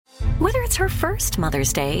Whether it's her first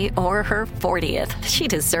Mother's Day or her 40th, she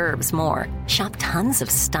deserves more. Shop tons of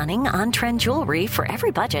stunning on-trend jewelry for every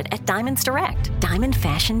budget at Diamonds Direct. Diamond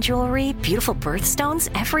fashion jewelry, beautiful birthstones,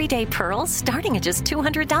 everyday pearls starting at just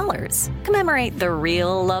 $200. Commemorate the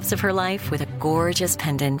real loves of her life with a gorgeous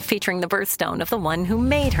pendant featuring the birthstone of the one who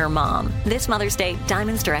made her mom. This Mother's Day,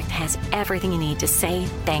 Diamonds Direct has everything you need to say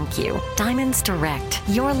thank you. Diamonds Direct.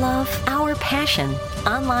 Your love, our passion.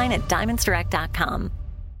 Online at diamondsdirect.com.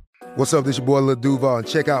 What's up? This your boy Lil Duval, and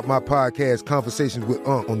check out my podcast, Conversations with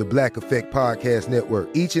Unc, on the Black Effect Podcast Network.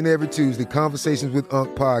 Each and every Tuesday, Conversations with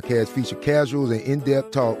Unc podcast feature casual and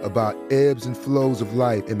in-depth talk about ebbs and flows of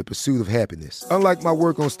life and the pursuit of happiness. Unlike my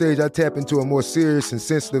work on stage, I tap into a more serious and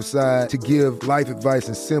sensitive side to give life advice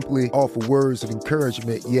and simply offer words of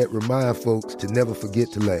encouragement, yet remind folks to never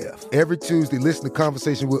forget to laugh. Every Tuesday, listen to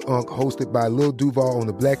Conversations with Unc, hosted by Lil Duval on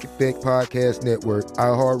the Black Effect Podcast Network,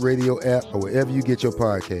 iHeartRadio app, or wherever you get your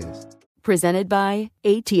podcasts. Presented by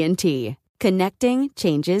AT&T. Connecting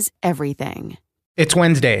changes everything. It's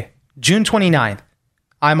Wednesday, June 29th.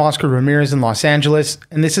 I'm Oscar Ramirez in Los Angeles,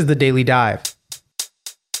 and this is the Daily Dive.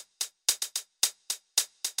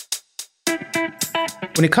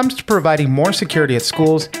 When it comes to providing more security at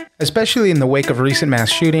schools, especially in the wake of recent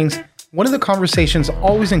mass shootings, one of the conversations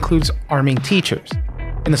always includes arming teachers.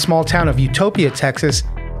 In the small town of Utopia, Texas,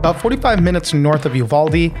 about 45 minutes north of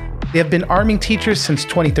Uvalde, they have been arming teachers since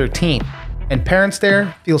 2013, and parents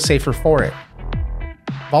there feel safer for it.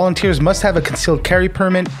 Volunteers must have a concealed carry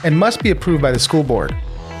permit and must be approved by the school board.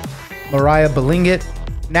 Mariah Balingit,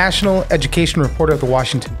 national education reporter at the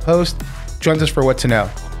Washington Post, joins us for What to Know.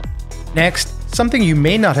 Next, something you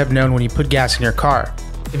may not have known when you put gas in your car.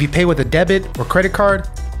 If you pay with a debit or credit card,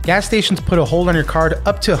 gas stations put a hold on your card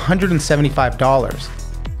up to $175.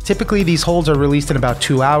 Typically, these holds are released in about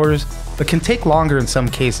 2 hours, but can take longer in some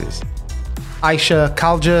cases. Aisha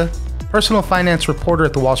Khalja, personal finance reporter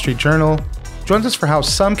at the Wall Street Journal, joins us for how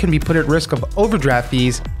some can be put at risk of overdraft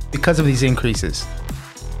fees because of these increases.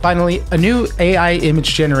 Finally, a new AI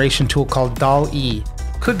image generation tool called DALL-E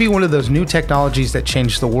could be one of those new technologies that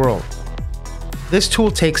change the world. This tool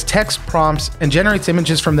takes text prompts and generates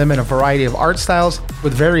images from them in a variety of art styles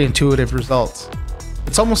with very intuitive results.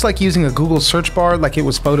 It's almost like using a Google search bar like it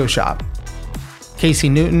was Photoshop. Casey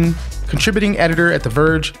Newton, contributing editor at The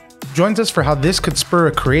Verge, joins us for how this could spur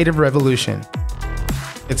a creative revolution.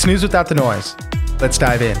 It's news without the noise. Let's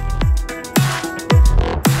dive in.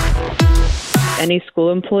 Any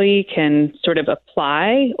school employee can sort of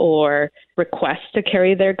apply or request to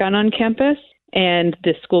carry their gun on campus, and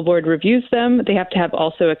the school board reviews them. They have to have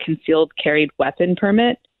also a concealed carried weapon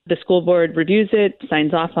permit. The school board reviews it,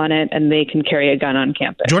 signs off on it, and they can carry a gun on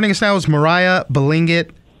campus. Joining us now is Mariah Balingit,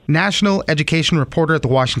 national education reporter at the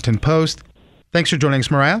Washington Post. Thanks for joining us,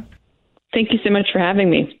 Mariah. Thank you so much for having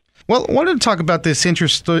me. Well, I wanted to talk about this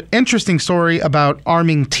interesting story about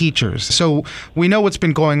arming teachers. So we know what's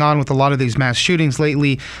been going on with a lot of these mass shootings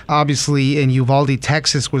lately. Obviously, in Uvalde,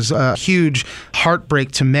 Texas, was a huge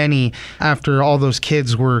heartbreak to many after all those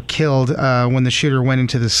kids were killed when the shooter went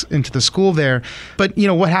into the school there. But, you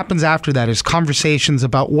know, what happens after that is conversations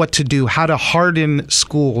about what to do, how to harden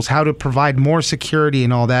schools, how to provide more security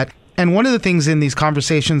and all that. And one of the things in these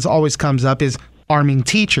conversations always comes up is arming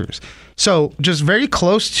teachers. So just very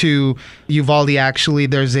close to Uvalde, actually,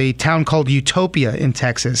 there's a town called Utopia in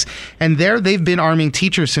Texas. And there they've been arming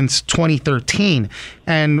teachers since 2013.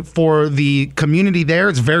 And for the community there,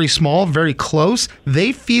 it's very small, very close.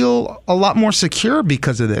 They feel a lot more secure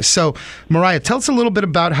because of this. So, Mariah, tell us a little bit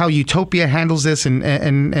about how Utopia handles this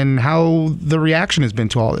and how the reaction has been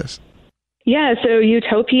to all this. Yeah, so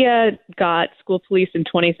Utopia got school police in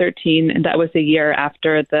 2013, and that was a year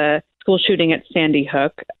after the school shooting at Sandy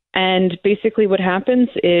Hook. And basically what happens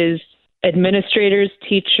is administrators,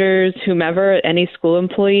 teachers, whomever, any school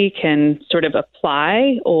employee can sort of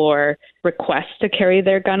apply or request to carry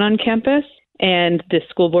their gun on campus. And the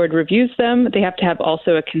school board reviews them. They have to have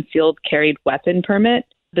also a concealed carried weapon permit.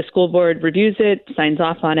 The school board reviews it, signs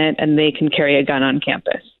off on it, and they can carry a gun on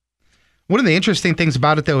campus. One of the interesting things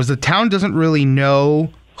about it, though, is the town doesn't really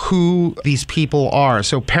know who these people are.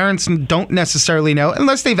 So parents don't necessarily know,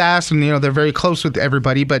 unless they've asked, and, you know, they're very close with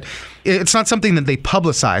everybody, but it's not something that they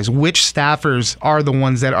publicize. Which staffers are the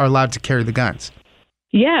ones that are allowed to carry the guns?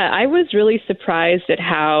 Yeah, I was really surprised at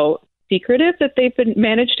how secretive that they've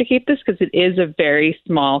managed to keep this, because it is a very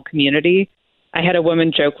small community. I had a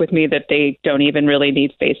woman joke with me that they don't even really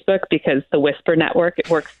need Facebook because the Whisper network, it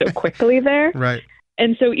works so quickly there. Right.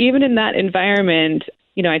 And so even in that environment,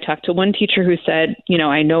 I talked to one teacher who said,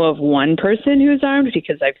 I know of one person who's armed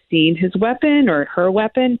because I've seen his weapon or her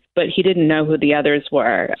weapon, but he didn't know who the others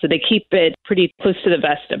were. So they keep it pretty close to the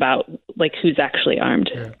vest about who's actually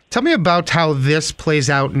armed. Yeah. Tell me about how this plays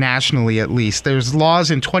out nationally, at least. There's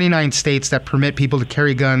laws in 29 states that permit people to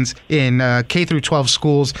carry guns in K through 12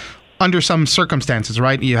 schools under some circumstances,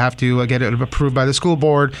 right? You have to get it approved by the school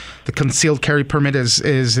board. The concealed carry permit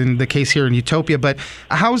is in the case here in Utopia. But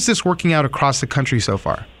how is this working out across the country so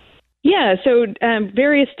far? Yeah, so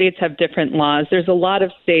various states have different laws. There's a lot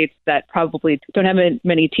of states that probably don't have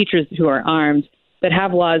many teachers who are armed that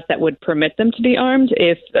have laws that would permit them to be armed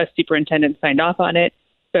if a superintendent signed off on it.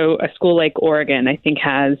 So a school like Oregon, I think,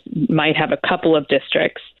 might have a couple of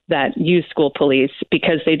districts that use school police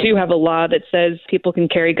because they do have a law that says people can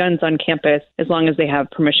carry guns on campus as long as they have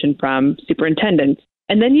permission from superintendents.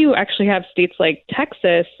 And then you actually have states like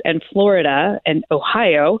Texas and Florida and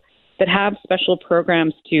Ohio that have special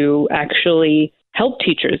programs to actually help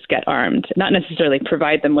teachers get armed, not necessarily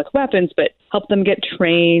provide them with weapons, but help them get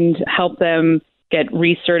trained, help them get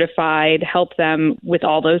recertified, help them with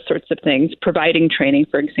all those sorts of things, providing training,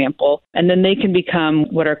 for example. And then they can become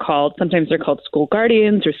sometimes they're called school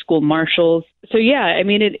guardians or school marshals. So yeah, I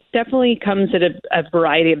mean, it definitely comes at a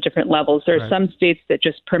variety of different levels. There are some states that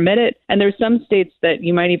just permit it, and there's some states that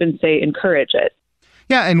you might even say encourage it.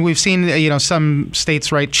 Yeah, and we've seen, some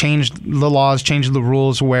states, right, change the laws, change the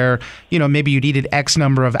rules where, maybe you needed X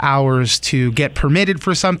number of hours to get permitted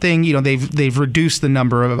for something. They've reduced the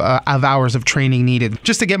number of hours of training needed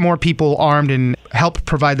just to get more people armed and help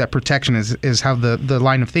provide that protection is how the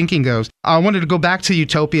line of thinking goes. I wanted to go back to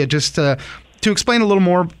Utopia just to explain a little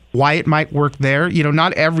more why it might work there.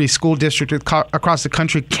 Not every school district across the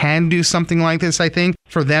country can do something like this, I think.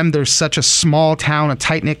 For them, there's such a small town, a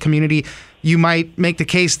tight-knit community. You might make the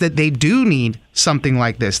case that they do need something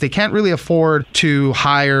like this. They can't really afford to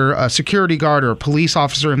hire a security guard or a police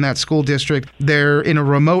officer in that school district. They're in a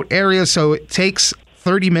remote area, so it takes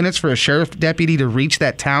 30 minutes for a sheriff deputy to reach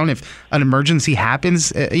that town if an emergency happens.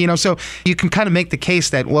 So you can kind of make the case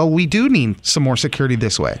that, well, we do need some more security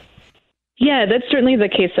this way. Yeah, that's certainly the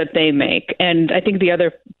case that they make. And I think the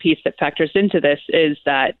other piece that factors into this is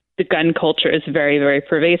that the gun culture is very, very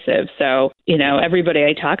pervasive. So, everybody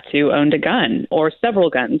I talk to owned a gun or several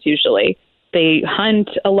guns usually. They hunt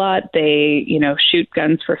a lot. They, shoot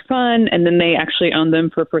guns for fun, and then they actually own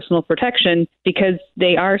them for personal protection because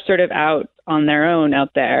they are sort of out on their own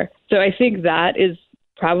out there. So I think that is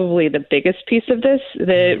probably the biggest piece of this.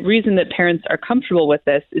 The reason that parents are comfortable with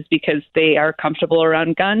this is because they are comfortable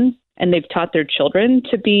around guns and they've taught their children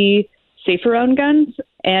to be safe around guns.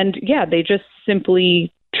 And yeah, they just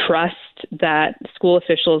simply trust that school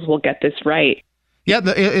officials will get this right. Yeah,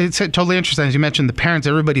 it's totally interesting. As you mentioned, the parents,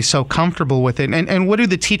 everybody's so comfortable with it. And what do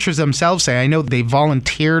the teachers themselves say? I know they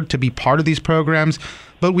volunteered to be part of these programs,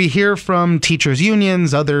 but we hear from teachers'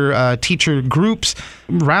 unions, other teacher groups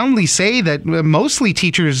roundly say that mostly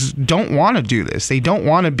teachers don't want to do this. They don't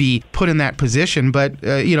want to be put in that position. But,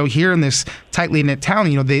 here in this tightly knit town,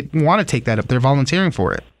 they want to take that up. They're volunteering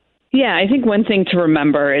for it. Yeah, I think one thing to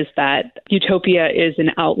remember is that Utopia is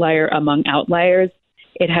an outlier among outliers.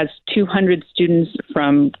 It has 200 students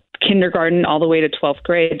from kindergarten all the way to 12th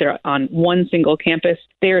grade. They're on one single campus.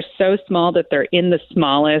 They are so small that they're in the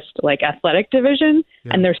smallest athletic division,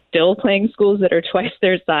 and they're still playing schools that are twice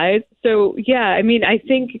their size. So, yeah, I mean, I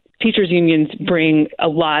think teachers' unions bring a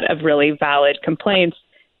lot of really valid complaints.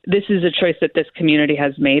 This is a choice that this community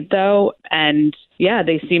has made, though, and, yeah,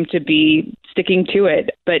 they seem to be sticking to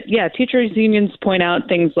it. But, yeah, teachers' unions point out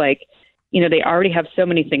things like, they already have so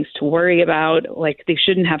many things to worry about. They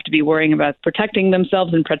shouldn't have to be worrying about protecting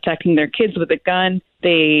themselves and protecting their kids with a gun.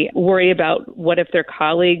 They worry about what if their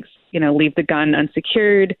colleagues, leave the gun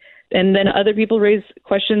unsecured. And then other people raise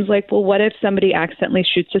questions like, well, what if somebody accidentally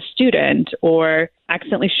shoots a student or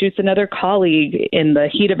accidentally shoots another colleague in the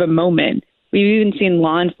heat of a moment? We've even seen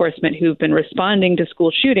law enforcement who've been responding to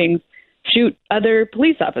school shootings shoot other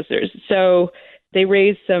police officers. So they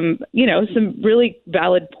raised some really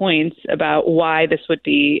valid points about why this would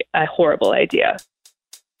be a horrible idea.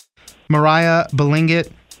 Mariah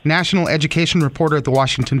Balingit, national education reporter at The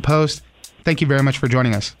Washington Post. Thank you very much for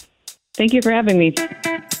joining us. Thank you for having me.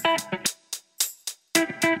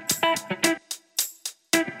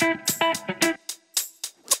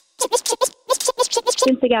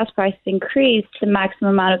 Since the gas prices increased, the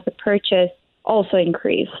maximum amount of the purchase also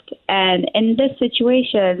increased. And in this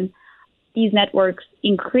situation, these networks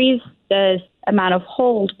increased the amount of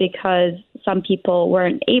hold because some people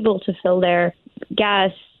weren't able to fill their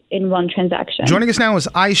gas in one transaction. Joining us now is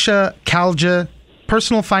Aisha Khalja,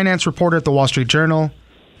 personal finance reporter at The Wall Street Journal.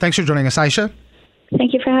 Thanks for joining us, Aisha.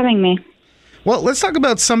 Thank you for having me. Well, let's talk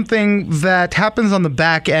about something that happens on the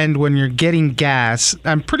back end when you're getting gas.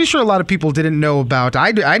 I'm pretty sure a lot of people didn't know about.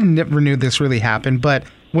 I never knew this really happened, but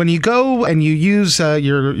when you go and you use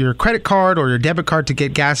your credit card or your debit card to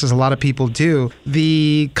get gas, as a lot of people do,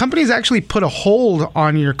 the companies actually put a hold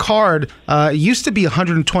on your card. It used to be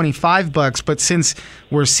 $125, but since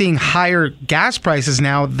we're seeing higher gas prices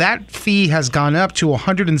now, that fee has gone up to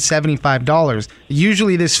 $175.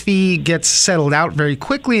 Usually this fee gets settled out very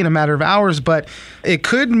quickly in a matter of hours, but it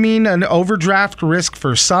could mean an overdraft risk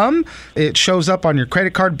for some. It shows up on your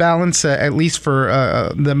credit card balance, at least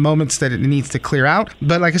for the moments that it needs to clear out.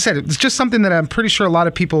 But like I said, it's just something that I'm pretty sure a lot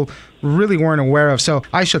of people really weren't aware of. So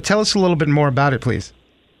Aisha, tell us a little bit more about it, please.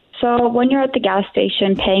 So when you're at the gas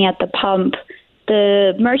station paying at the pump,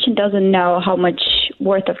 the merchant doesn't know how much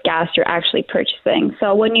worth of gas you're actually purchasing.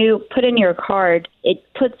 So when you put in your card, it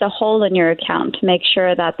puts a hold on your account to make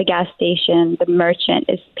sure that the gas station, the merchant,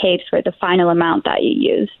 is paid for the final amount that you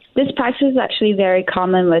use. This practice is actually very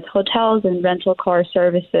common with hotels and rental car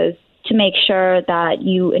services to make sure that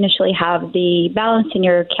you initially have the balance in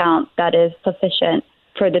your account that is sufficient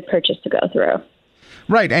for the purchase to go through.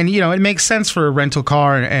 Right. And, it makes sense for a rental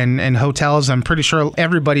car and hotels. I'm pretty sure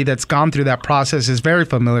everybody that's gone through that process is very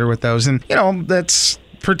familiar with those. And, that's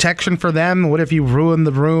protection for them. What if you ruin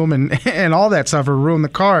the room and all that stuff, or ruin the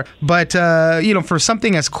car? But, for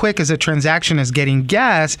something as quick as a transaction as getting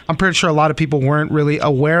gas, I'm pretty sure a lot of people weren't really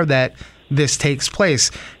aware that this takes place.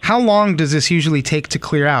 How long does this usually take to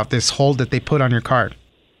clear out, this hold that they put on your card?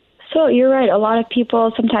 So you're right. A lot of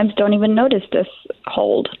people sometimes don't even notice this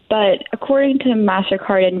hold. But according to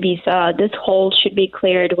MasterCard and Visa, this hold should be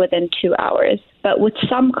cleared within 2 hours. But with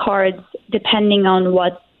some cards, depending on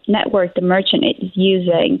what network the merchant is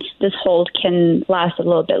using, this hold can last a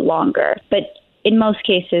little bit longer. But in most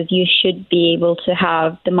cases, you should be able to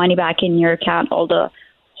have the money back in your account, all the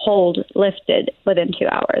hold lifted within 2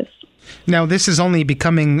 hours. Now, this is only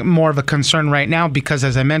becoming more of a concern right now because,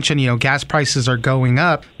 as I mentioned, gas prices are going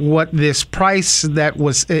up. What this price that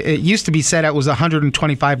it used to be set at was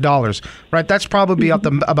 $125, right? That's probably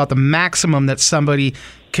about the maximum that somebody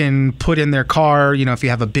can put in their car, if you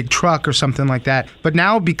have a big truck or something like that. But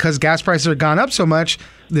now, because gas prices have gone up so much,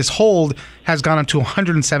 this hold has gone up to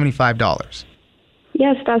 $175.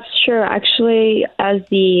 Yes, that's true. Actually, as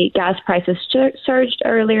the gas prices surged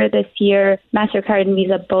earlier this year, MasterCard and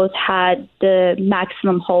Visa both had the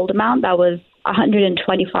maximum hold amount that was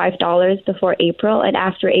 $125 before April. And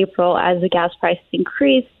after April, as the gas prices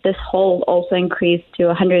increased, this hold also increased to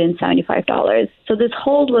 $175. So this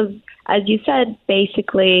hold was, as you said,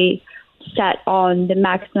 basically set on the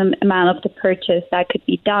maximum amount of the purchase that could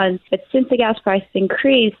be done. But since the gas prices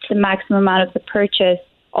increased, the maximum amount of the purchase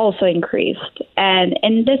also increased. And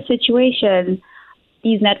in this situation,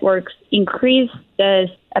 these networks increased the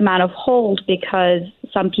amount of hold because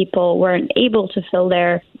some people weren't able to fill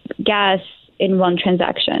their gas in one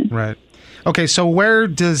transaction. Right. Okay, so where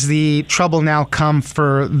does the trouble now come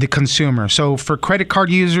for the consumer? So for credit card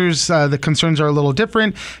users, the concerns are a little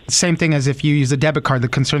different. Same thing as if you use a debit card, the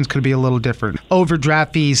concerns could be a little different.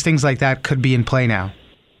 Overdraft fees, things like that could be in play now.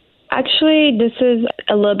 Actually, this is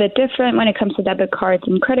a little bit different when it comes to debit cards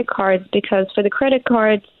and credit cards, because for the credit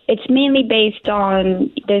cards, it's mainly based on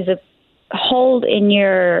there's a hold in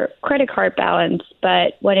your credit card balance,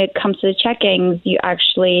 but when it comes to the checkings, you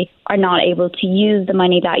actually are not able to use the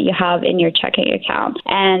money that you have in your checking account.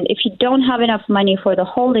 And if you don't have enough money for the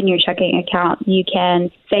hold in your checking account, you can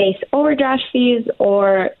face overdraft fees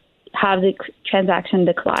or have the transaction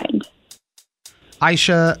declined.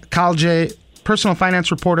 Aisha Khalje, personal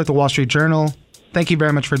finance reporter at the Wall Street Journal. Thank you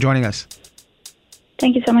very much for joining us.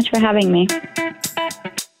 Thank you so much for having me.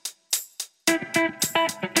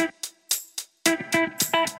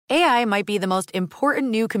 AI might be the most important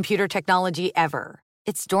new computer technology ever.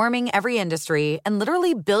 It's storming every industry, and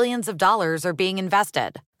literally billions of dollars are being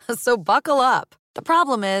invested. So buckle up. The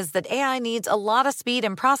problem is that AI needs a lot of speed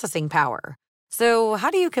and processing power. So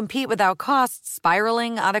how do you compete without costs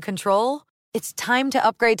spiraling out of control? It's time to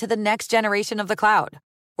upgrade to the next generation of the cloud.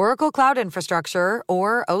 Oracle Cloud Infrastructure,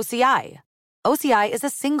 or OCI. OCI is a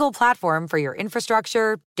single platform for your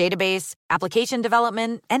infrastructure, database, application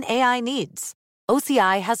development, and AI needs.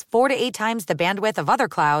 OCI has 4 to 8 times the bandwidth of other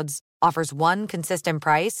clouds, offers one consistent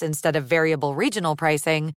price instead of variable regional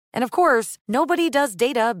pricing, and of course, nobody does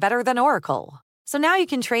data better than Oracle. So now you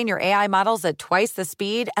can train your AI models at twice the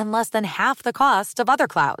speed and less than half the cost of other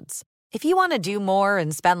clouds. If you want to do more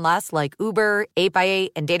and spend less like Uber, 8x8,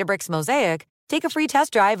 and Databricks Mosaic, take a free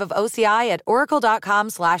test drive of OCI at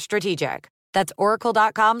oracle.com/strategic. That's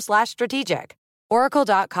oracle.com/strategic.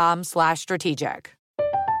 oracle.com/strategic.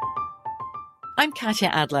 I'm Katya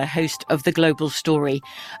Adler, host of The Global Story.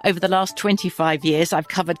 Over the last 25 years, I've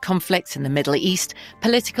covered conflicts in the Middle East,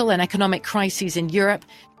 political and economic crises in Europe,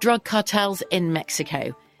 drug cartels in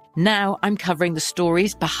Mexico. Now I'm covering the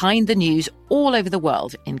stories behind the news all over the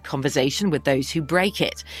world in conversation with those who break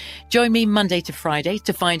it. Join me Monday to Friday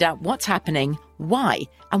to find out what's happening, why,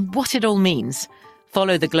 and what it all means.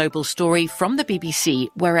 Follow The Global Story from the BBC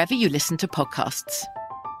wherever you listen to podcasts.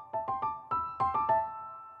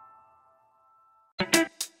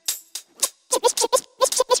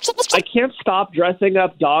 I can't stop dressing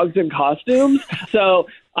up dogs in costumes. So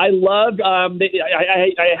I loved, I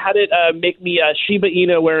had it make me Shiba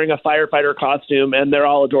Inu wearing a firefighter costume, and they're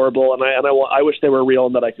all adorable, and I wish they were real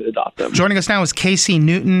and that I could adopt them. Joining us now is Casey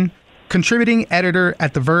Newton, contributing editor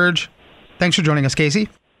at The Verge. Thanks for joining us, Casey.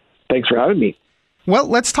 Thanks for having me. Well,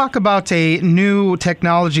 let's talk about a new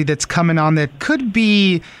technology that's coming on that could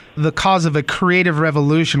be the cause of a creative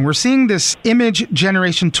revolution. We're seeing this image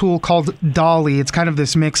generation tool called DALL-E. It's kind of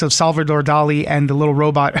this mix of Salvador Dali and the little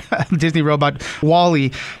robot, Disney robot,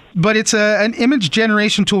 WALL-E. But it's an image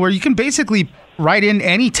generation tool where you can basically write in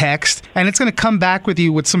any text and it's going to come back with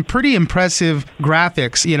you with some pretty impressive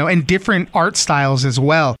graphics, and different art styles as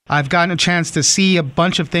well. I've gotten a chance to see a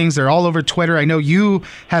bunch of things. They're all over Twitter. I know you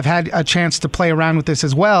have had a chance to play around with this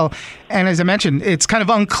as well. And as I mentioned, it's kind of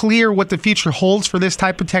unclear what the future holds for this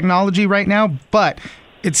type of technology right now, but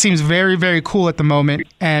it seems very, very cool at the moment,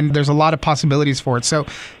 and there's a lot of possibilities for it. So,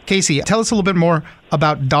 Casey, tell us a little bit more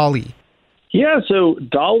about DALL-E. Yeah, so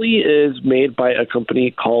DALL-E is made by a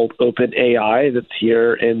company called OpenAI that's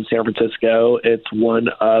here in San Francisco. It's one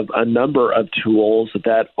of a number of tools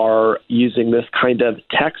that are using this kind of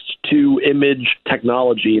text-to-image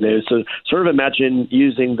technology. So sort of imagine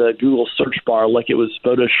using the Google search bar like it was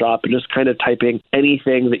Photoshop and just kind of typing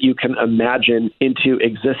anything that you can imagine into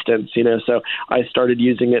existence. So I started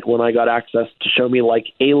using it when I got access to show me like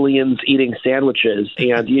aliens eating sandwiches.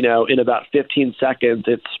 And, in about 15 seconds,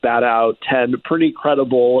 it spat out 10 pretty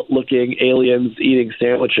credible looking aliens eating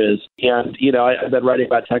sandwiches. And, I've been writing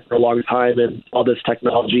about tech for a long time, and all this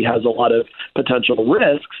technology has a lot of potential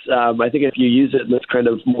risks. I think if you use it in this kind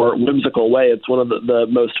of more whimsical way, it's one of the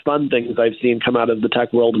most fun things I've seen come out of the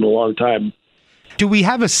tech world in a long time. Do we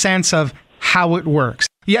have a sense of how it works?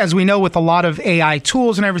 Yeah, as we know, with a lot of AI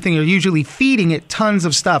tools and everything, you're usually feeding it tons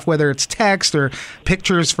of stuff, whether it's text or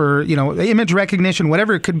pictures for, image recognition,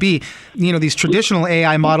 whatever it could be. These traditional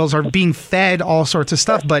AI models are being fed all sorts of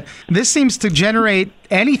stuff, but this seems to generate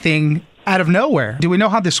anything out of nowhere. Do we know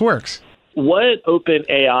how this works? What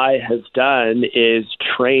OpenAI has done is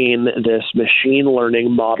train this machine learning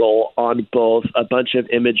model on both a bunch of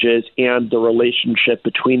images and the relationship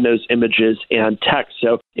between those images and text.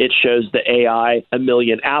 So it shows the AI a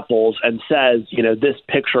million apples and says, this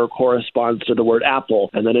picture corresponds to the word apple.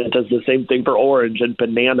 And then it does the same thing for orange and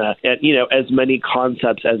banana and, as many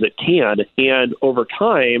concepts as it can. And over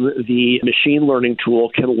time, the machine learning tool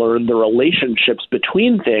can learn the relationships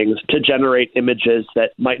between things to generate images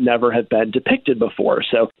that might never have been depicted before.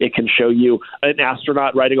 So it can show you an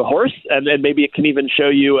astronaut riding a horse, and maybe it can even show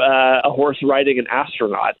you a horse riding an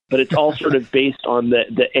astronaut. But it's all sort of based on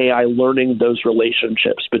the AI learning those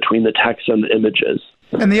relationships between the text and the images.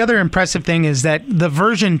 And the other impressive thing is that the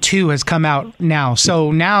version 2 has come out now.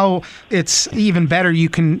 So now it's even better. You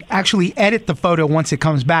can actually edit the photo once it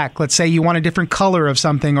comes back. Let's say you want a different color of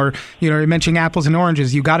something, or, you're mentioning apples and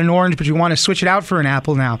oranges. You got an orange, but you want to switch it out for an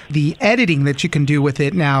apple now. The editing that you can do with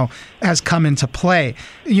it now has come into play.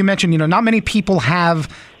 You mentioned, not many people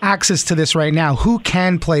have access to this right now. Who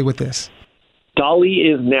can play with this? DALL-E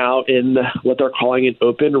is now in what they're calling an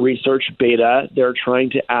open research beta. They're trying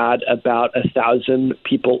to add about 1,000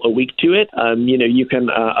 people a week to it. You can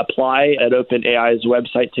apply at OpenAI's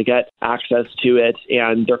website to get access to it,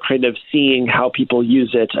 and they're kind of seeing how people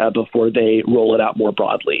use it before they roll it out more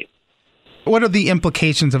broadly. What are the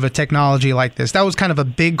implications of a technology like this? That was kind of a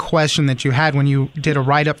big question that you had when you did a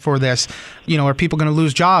write-up for this. Are people going to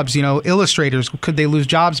lose jobs? Illustrators, could they lose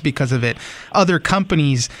jobs because of it? Other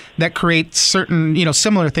companies that create certain,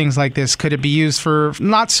 similar things like this, could it be used for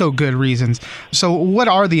not so good reasons? So what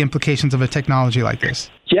are the implications of a technology like this?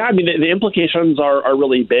 Yeah, the implications are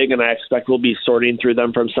really big, and I expect we'll be sorting through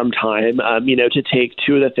them from some time. To take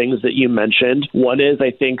two of the things that you mentioned, one is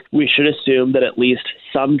I think we should assume that at least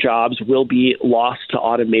some jobs will be lost to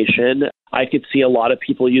automation. I could see a lot of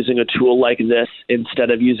people using a tool like this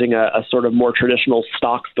instead of using a sort of more traditional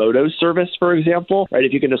stock photo service, for example, right?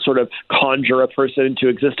 If you can just sort of conjure a person into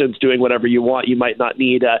existence doing whatever you want, you might not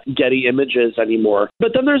need Getty Images anymore.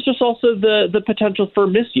 But then there's just also the potential for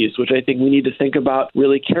misuse, which I think we need to think about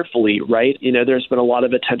really carefully, right? There's been a lot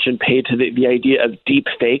of attention paid to the idea of deep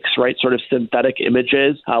fakes, right? Sort of synthetic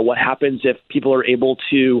images. What happens if people are able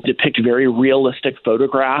to depict very realistic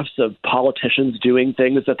photographs of politicians doing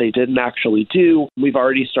things that they didn't actually do? We've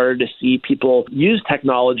already started to see people use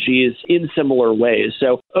technologies in similar ways.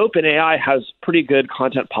 So OpenAI has pretty good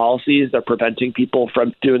content policies. They're preventing people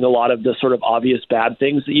from doing a lot of the sort of obvious bad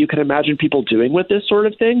things that you can imagine people doing with this sort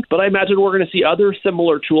of thing. But I imagine we're going to see other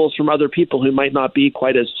similar tools from other people who might not be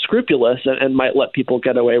quite as scrupulous and might let people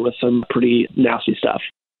get away with some pretty nasty stuff.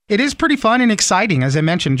 It is pretty fun and exciting, as I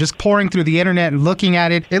mentioned. Just pouring through the internet and looking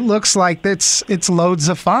at it, it looks like it's loads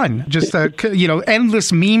of fun. Just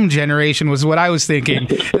endless meme generation was what I was thinking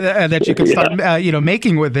that you could start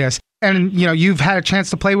making with this. And you've had a chance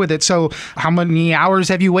to play with it. So how many hours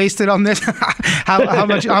have you wasted on this?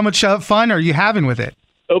 how much fun are you having with it?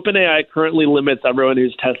 OpenAI currently limits everyone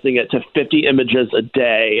who's testing it to 50 images a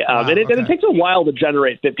day. And it takes a while to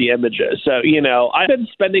generate 50 images. So, I've been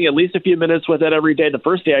spending at least a few minutes with it every day. The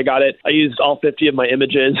first day I got it, I used all 50 of my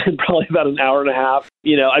images in probably about an hour and a half.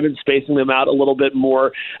 I've been spacing them out a little bit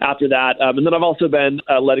more after that. And then I've also been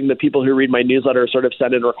letting the people who read my newsletter sort of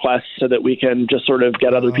send in requests so that we can just sort of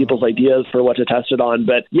get other people's ideas for what to test it on.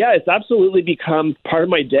 But yeah, it's absolutely become part of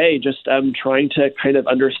my day, just trying to kind of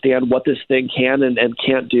understand what this thing can and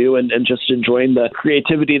can't do, and just enjoying the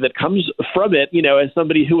creativity that comes from it, as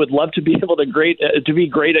somebody who would love to be able to be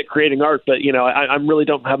great at creating art, but I really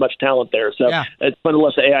don't have much talent there. So It's fun to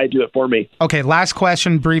let the AI do it for me. Okay, last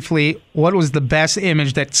question briefly. What was the best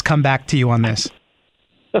image that's come back to you on this?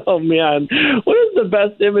 Oh man, what is the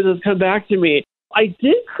best image that's come back to me? I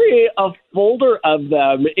did create a folder of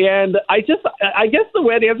them, and I guess the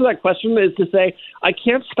way to answer that question is to say I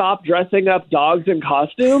can't stop dressing up dogs in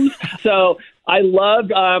costumes. So I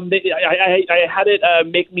loved. I had it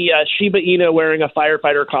make me Shiba Inu wearing a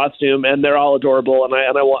firefighter costume, and they're all adorable. And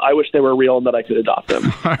I wish they were real and that I could adopt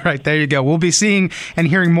them. All right, there you go. We'll be seeing and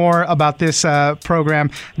hearing more about this program,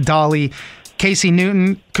 DALL-E. Casey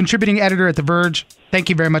Newton, contributing editor at The Verge. Thank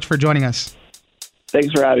you very much for joining us.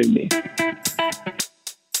 Thanks for having me.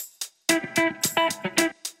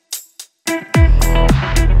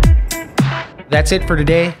 That's it for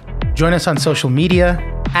today. Join us on social media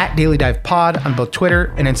at Daily Dive Pod on both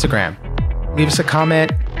Twitter and Instagram. Leave us a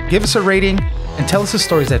comment, give us a rating, and tell us the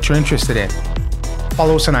stories that you're interested in.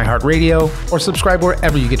 Follow us on iHeartRadio or subscribe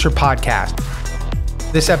wherever you get your podcast.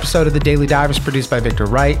 This episode of The Daily Dive is produced by Victor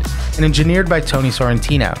Wright and engineered by Tony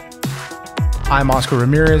Sorrentino. I'm Oscar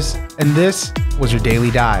Ramirez, and this was your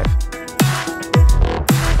Daily Dive.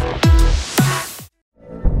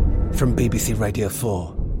 From BBC Radio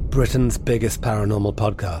 4, Britain's biggest paranormal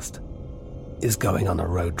podcast is going on a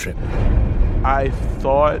road trip. I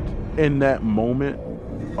thought in that moment,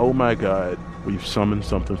 oh my God, we've summoned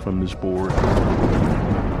something from this board.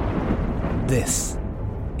 This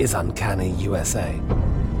is Uncanny USA.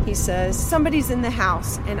 He says, somebody's in the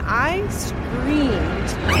house, and I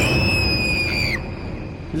screamed.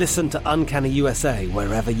 Listen to Uncanny USA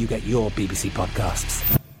wherever you get your BBC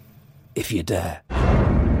podcasts, if you dare.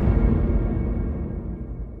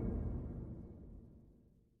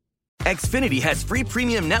 Xfinity has free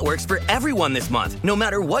premium networks for everyone this month, no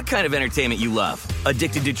matter what kind of entertainment you love.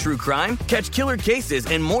 Addicted to true crime? Catch killer cases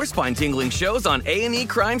and more spine-tingling shows on A&E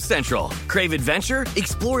Crime Central. Crave adventure?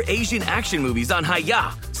 Explore Asian action movies on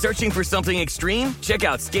Hi-YAH. Searching for something extreme? Check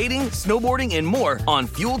out skating, snowboarding, and more on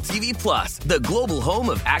Fuel TV Plus, the global home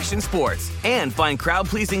of action sports. And find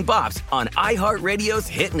crowd-pleasing bops on iHeartRadio's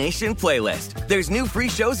Hit Nation playlist. There's new free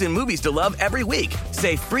shows and movies to love every week.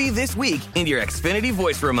 Say free this week in your Xfinity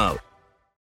voice remote.